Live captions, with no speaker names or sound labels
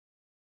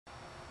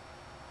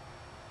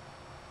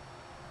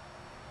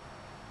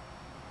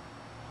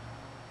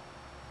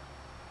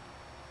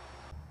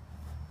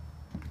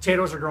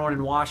Potatoes are growing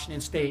in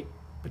Washington State.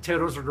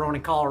 Potatoes are growing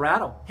in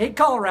Colorado. Hey,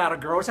 Colorado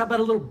growers, how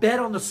about a little bet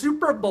on the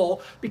Super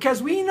Bowl?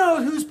 Because we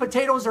know whose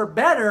potatoes are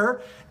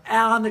better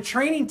on the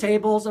training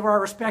tables of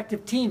our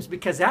respective teams,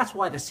 because that's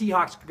why the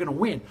Seahawks are going to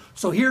win.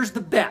 So here's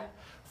the bet.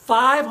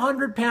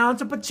 500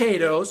 pounds of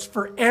potatoes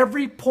for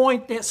every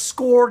point that's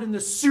scored in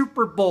the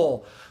Super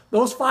Bowl.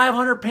 Those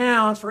 500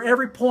 pounds for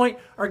every point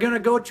are going to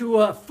go to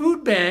a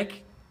food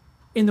bank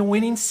in the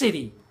winning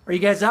city. Are you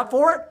guys up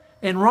for it?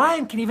 And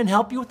Ryan can even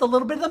help you with a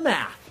little bit of the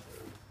math.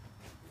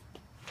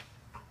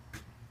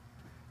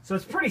 So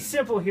it's pretty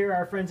simple here,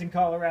 our friends in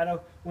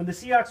Colorado. When the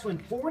Seahawks win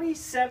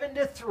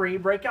 47-3,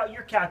 break out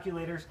your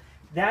calculators,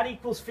 that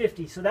equals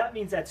 50. So that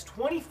means that's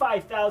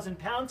 25,000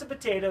 pounds of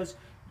potatoes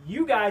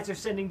you guys are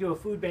sending to a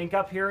food bank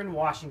up here in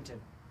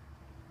Washington.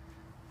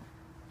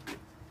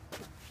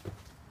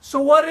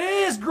 So what it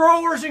is,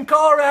 growers in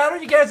Colorado?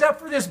 You guys up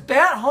for this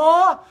bet,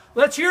 huh?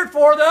 Let's hear it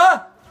for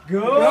the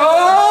Go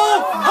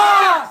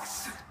Hawks!